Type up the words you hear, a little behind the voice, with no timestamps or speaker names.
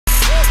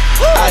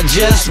I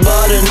just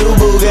bought a new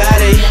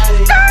Bugatti.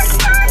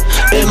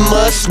 It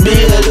must be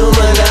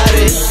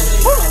Illuminati.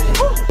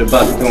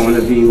 About to go on the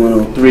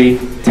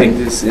V103, take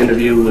this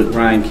interview with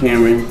Ryan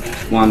Cameron,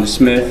 Wanda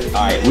Smith.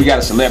 Alright, we got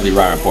a celebrity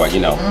Ryan report, you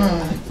know.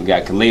 We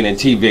got Kalenna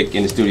and Vick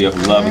in the studio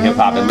from Love and Hip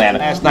Hop Atlanta.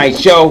 Last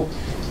night's show,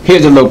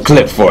 here's a little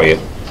clip for you.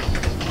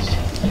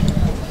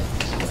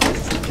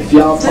 If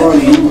y'all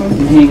partying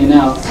and hanging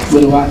out,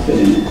 where do I fit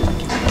in there?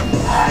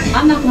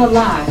 I'm not gonna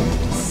lie,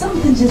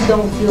 something just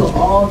don't feel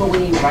all the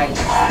way right.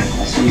 I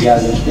see you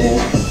guys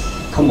upstairs.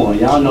 Come on,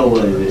 y'all know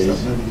what it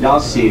is. Y'all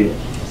see it.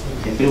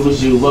 If it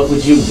was you, what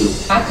would you do?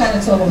 I kind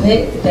of told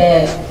Vick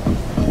that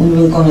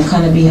we were gonna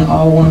kind of be in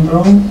all one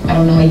room. I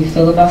don't know how you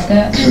feel about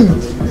that.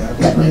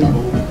 Let me know.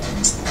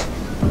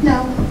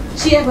 No.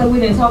 She acted like we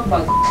didn't talk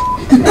about it.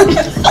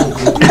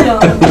 No,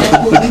 that's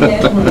what we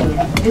had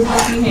planned. It's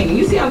like we hanging.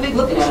 You see how Vick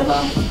looking at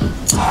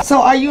us?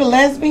 So are you a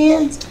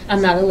lesbian?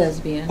 I'm not a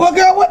lesbian. Well,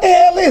 girl, what the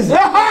hell is it?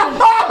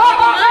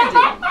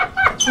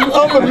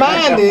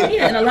 Open-minded?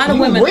 Yeah, and a lot of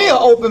women. Real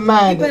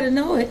open-minded. You better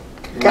know it.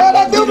 Girl,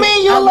 that do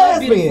mean you're a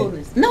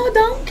lesbian. No, it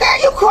don't.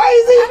 Girl, you crazy?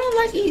 I don't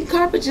like eating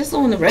carpet just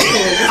on the regular.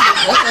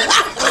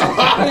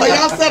 So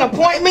y'all set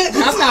appointments?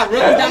 I'm not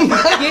really.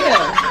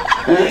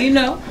 Yeah. You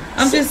know,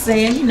 I'm just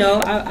saying, you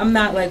know, I'm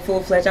not like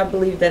full-fledged. I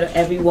believe that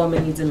every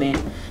woman needs a man.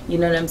 You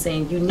know what I'm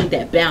saying? You need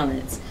that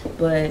balance.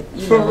 But,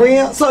 you know. For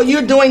real? So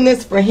you're doing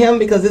this for him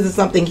because this is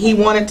something he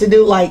wanted to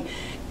do? Like,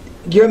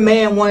 your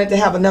man wanted to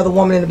have another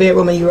woman in the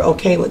bedroom and you were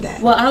okay with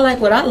that? Well, I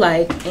like what I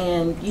like,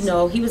 and you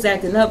know, he was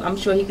acting up. I'm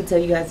sure he could tell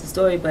you guys the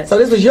story, but so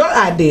this was your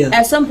idea.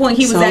 At some point,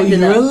 he was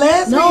acting up. So you're a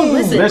lesbian? No,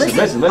 listen. Okay,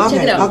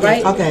 check it out,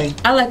 right? Okay.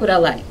 I like what I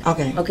like.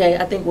 Okay. Okay.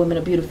 I think women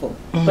are beautiful,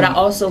 but I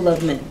also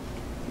love men,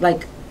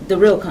 like the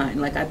real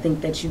kind. Like I think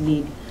that you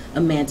need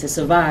a man to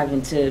survive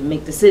and to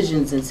make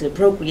decisions and to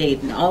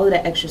procreate and all of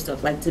that extra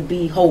stuff, like to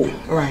be whole.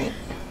 Right.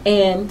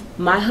 And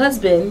my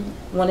husband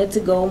wanted to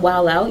go and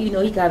wild out. You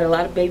know, he got a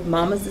lot of baby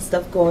mamas and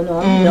stuff going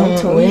on. You know,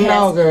 Tony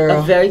has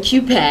a very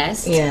cute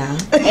past. Yeah.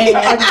 And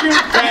a cute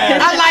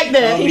past. I like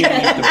that.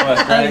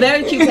 Yeah. A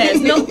very cute past.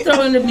 No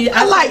throwing the music.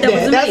 I like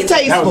that. That's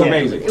tasteful. That was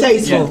amazing.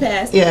 Tasteful.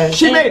 Yeah.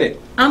 She made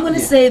it. I'm going to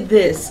say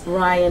this,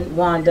 Ryan,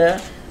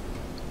 Wanda.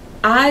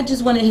 I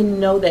just wanted him to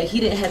know that he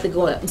didn't have to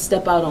go and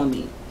step out on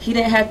me. He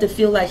didn't have to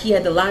feel like he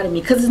had to lie to me.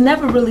 Because it's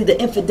never really the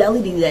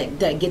infidelity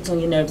that gets on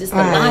your nerves. It's the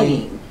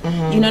lying.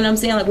 You know what I'm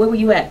saying? Like, where were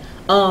you at?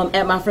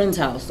 At my friend's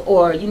house.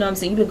 Or, you know what I'm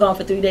saying? You've been gone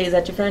for 3 days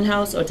at your friend's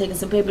house or taking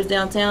some papers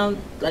downtown.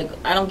 Like,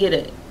 I don't get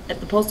it. At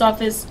the post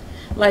office?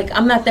 Like,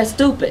 I'm not that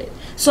stupid.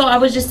 So I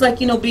was just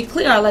like, you know, be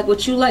clear. I like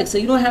what you like. So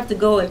you don't have to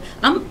go and...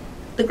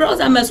 The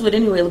girls I mess with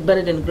anyway look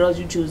better than the girls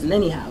you choosing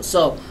anyhow.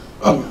 So,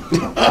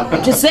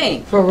 just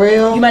saying. For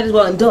real? You might as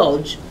well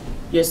indulge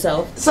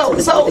yourself. So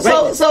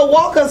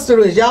walk us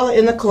through this. Y'all are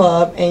in the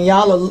club and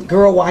y'all are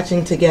girl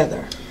watching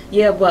together.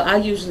 Yeah, but I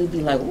usually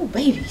be like, oh,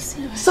 babies.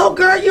 So,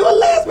 girl, you a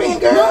lesbian,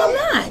 girl? No, I'm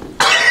not.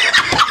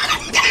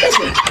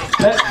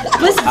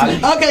 Listen to me.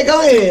 Okay, go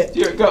ahead.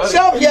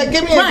 Show,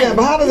 give me an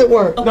example. How does it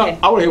work? Okay. No,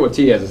 I want to hear what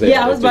T has to say.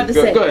 Yeah, I was about to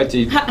say. Go ahead,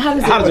 T. How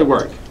does it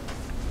work?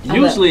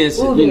 Usually it's,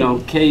 you know,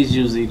 Kay's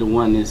usually the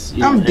one that's, you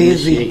know,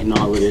 initiating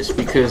all of this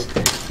because,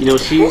 you know,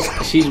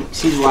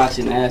 she's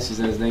watching asses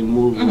as they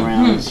move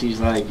around and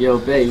she's like, yo,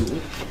 babe,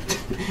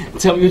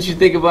 tell me what you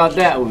think about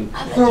that one.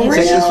 Check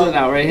this one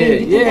out right here.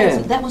 Yeah.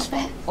 That was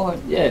fat? Or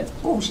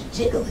oh, she's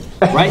jiggly.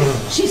 Right?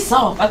 She's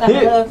soft. I got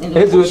love.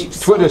 Here's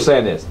what Twitter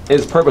saying this.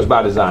 It's Purpose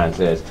by Design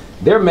says,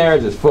 their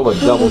marriage is full of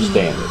double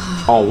standards.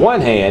 On one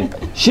hand,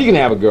 she can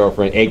have a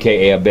girlfriend,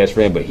 a.k.a. a best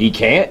friend, but he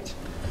can't.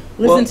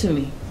 Listen to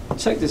me.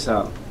 Check this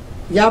out.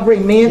 Y'all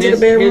bring men to the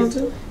bedroom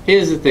too?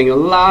 Here's the thing. A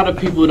lot of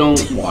people don't...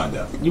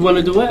 Wanda. You want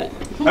to do what?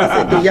 Do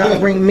y'all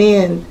bring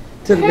men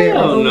to the bedroom?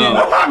 Hell no.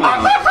 I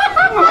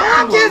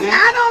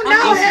don't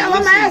know. Hell,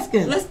 I'm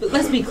asking.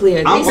 Let's be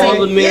clear. I'm all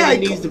the man that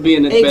needs to be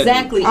in the bedroom.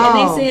 Exactly.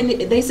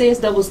 And they say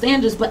it's double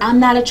standards, but I'm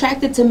not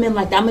attracted to men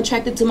like that. I'm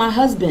attracted to my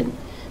husband.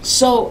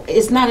 So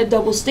it's not a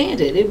double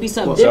standard. It'd be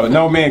something different. So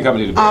no man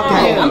coming to the bedroom.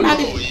 Okay. I'm not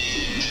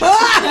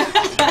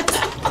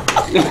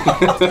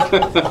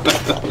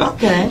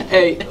okay.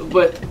 Hey,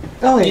 but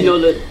you know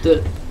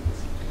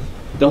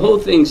the whole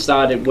thing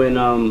started when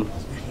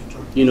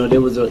you know it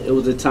was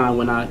a time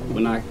when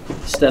I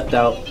stepped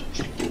out,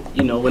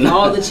 you know, when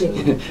all the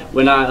chicken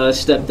when I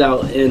stepped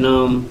out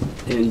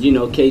and you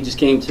know Kay just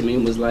came to me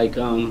and was like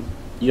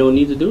you don't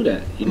need to do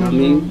that, you know what I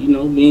mean, you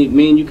know, me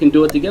and you can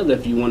do it together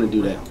if you want to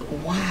do that.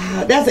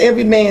 Wow, that's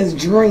every man's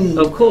dream.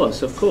 Of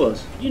course.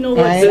 You know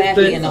what?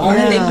 Exactly. And the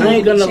only thing I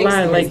ain't gonna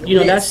lie, like, you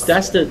know, that's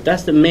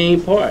the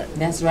main part.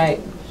 That's right.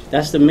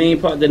 That's the main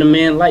part that a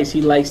man likes.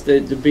 He likes to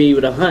be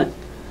able to hunt.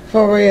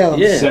 For real.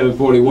 Yeah.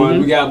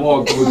 7:41. We got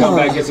more. We'll come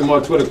back and get some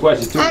more Twitter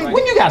questions too.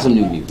 When you got some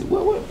new music?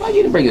 Why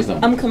you didn't bring us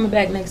something? I'm coming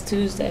back next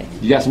Tuesday.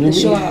 You got some new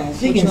music?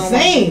 She can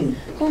sing.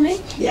 Who, me?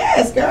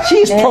 Yes, girl.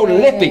 She's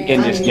prolific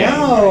in this game. I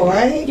know,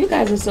 right? You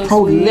guys are so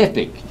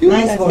prolific. sweet.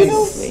 Nice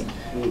voice. Sweet.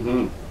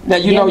 Now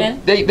you know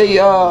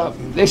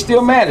they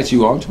still mad at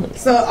you on Twitter.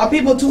 So are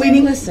people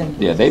tweeting? Listen.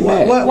 Yeah, they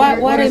mad.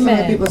 Why they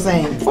mad? People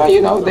saying. Well,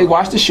 you know, they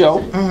watch the show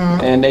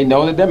and they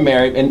know that they're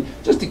married, and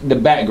just the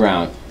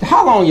background.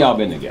 How long y'all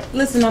been together?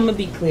 Listen, I'm gonna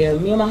be clear.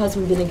 Me and my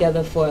husband been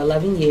together for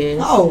 11 years.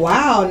 Oh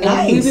wow, nice.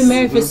 And we've been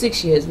married for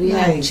 6 years. We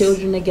have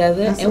children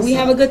together, and we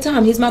have a good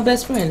time. He's my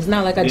best friend. It's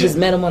not like I just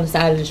met him on the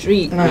side of the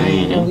street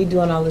and we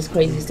doing all this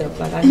crazy stuff.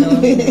 Like I know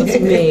him, he knows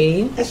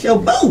me. That's your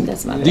boo.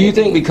 That's my. Do you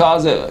think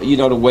because of you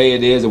know the way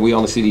it is, and we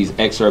only see these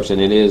excerpts,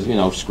 and it is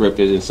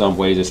scripted in some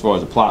ways as far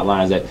as the plot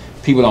lines, that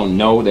people don't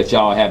know that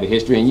y'all have a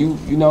history, and you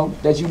know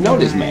this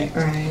man?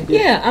 Right.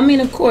 Yeah, I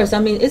mean, of course. I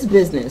mean, it's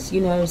business.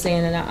 You know what I'm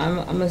saying? And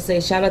I'm gonna say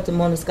shout out to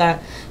Mona Scott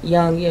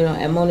Young,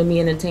 at Mona Me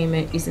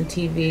Entertainment, Eastern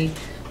TV,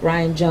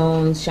 Ryan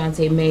Jones,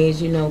 Shantae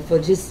Mays, for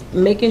just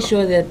making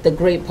sure that the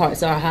great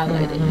parts are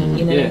highlighted.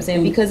 You know what I'm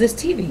saying? Because it's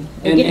TV.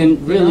 Again,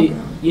 and really,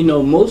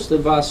 most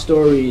of our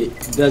story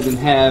doesn't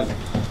have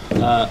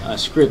a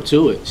script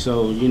to it.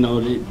 So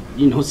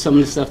some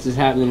of the stuff that's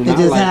happening in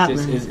our life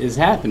is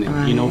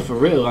happening. For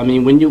real. I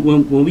mean,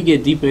 when we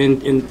get deeper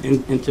into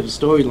the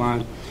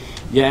storyline,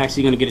 you're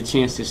actually gonna get a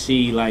chance to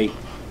see like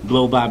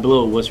blow by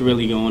blow what's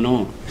really going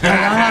on.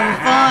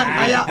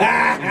 Are y'all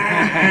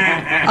having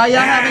fun? Are y'all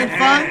having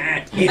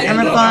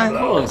fun?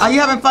 Are you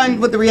having fun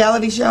with the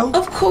reality show?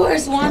 Of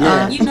course, Wanda.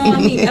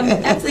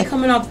 I'm actually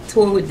coming off the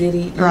tour with Diddy.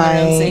 You know what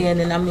I'm saying?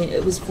 And I mean,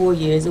 it was 4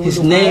 years. It was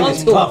His name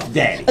is Puff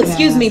Daddy.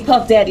 Excuse me,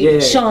 Puff Daddy.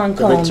 Sean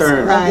Combs.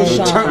 Return.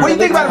 What do you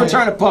think about the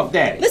return of Puff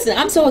Daddy? Listen,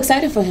 I'm so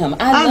excited for him.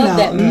 I love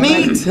that man.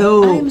 Me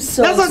too. I'm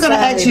so That's what I'm going to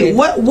ask you.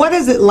 What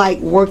is it like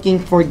working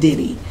for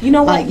Diddy? You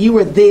know what? Like you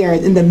were there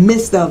in the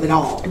midst of it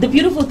all. The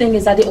beautiful thing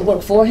is I didn't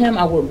work for him.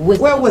 I worked with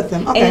him. Well, with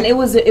him. Okay. And it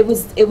was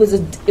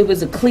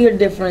a clear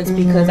difference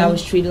because I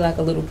was treated like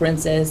a little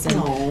princess. And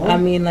I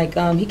mean, like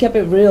he kept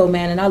it real,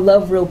 man. And I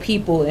love real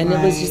people. And it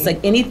was just like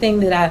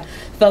anything that I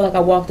felt like I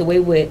walked away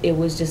with, it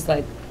was just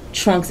like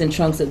trunks and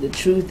trunks of the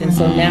truth. And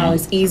so now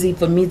it's easy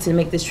for me to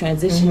make this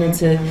transition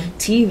into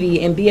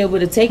TV and be able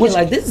to take it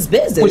like this is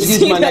business. Which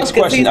gives me my next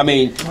question. I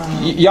mean,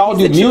 y'all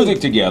do music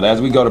together. As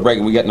we go to break,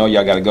 and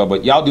y'all got to go,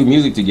 but y'all do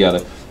music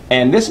together.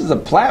 And this is a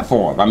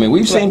platform. I mean,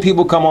 we've seen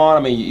people come on. I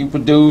mean, you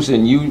produce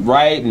and you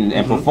write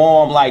and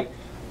perform. Like,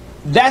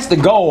 that's the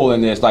goal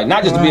in this. Like,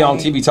 not just to be on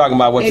TV talking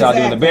about what y'all do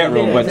in the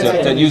bedroom, but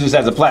to use this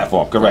as a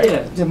platform. Correct.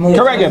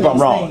 Correct me if I'm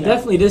wrong.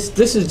 Definitely,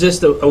 this is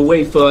just a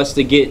way for us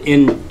to get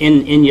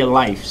in your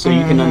life, so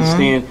you can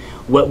understand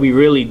what we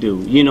really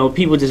do.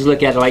 People just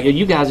look at it like,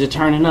 you guys are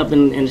turning up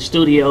in the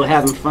studio,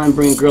 having fun,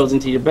 bringing girls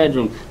into your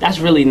bedroom. That's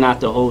really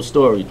not the whole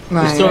story.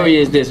 The story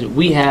is this: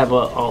 we have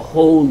a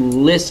whole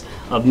list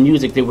of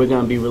music that we're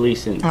going to be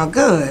releasing. Oh,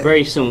 good.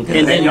 Very soon.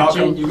 And then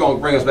you're going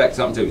to bring us back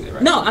something Tuesday,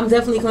 right? No, I'm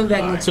definitely coming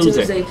back next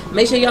Tuesday.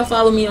 Make sure y'all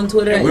follow me on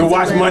Twitter. We'll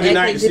watch Monday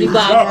night. At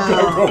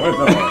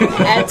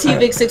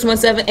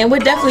TVick617, and we're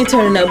definitely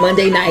turning up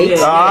Monday night.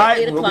 All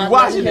right, we'll be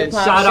watching it.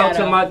 Shout out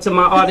to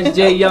my artist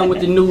Jay Young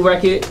with the new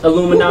record,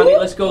 Illuminati.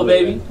 Let's go,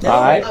 baby.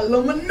 All right.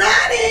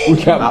 Illuminati.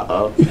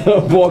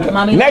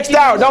 Next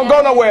hour, don't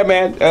go nowhere,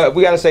 man.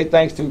 We got to say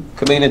thanks to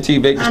Kalenna and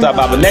Vick to stop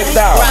by. But next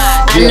hour,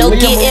 I know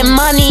getting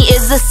money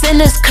is a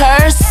sinner's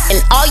curse,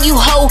 and all you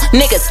hoe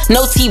niggas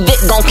know Vick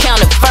gon'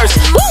 count it first.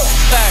 Woo!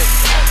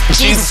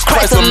 Jesus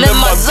Christ, I'm in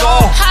my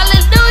zone.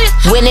 Hallelujah.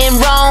 When in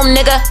Rome,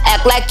 nigga,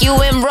 act like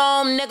you in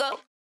Rome, nigga.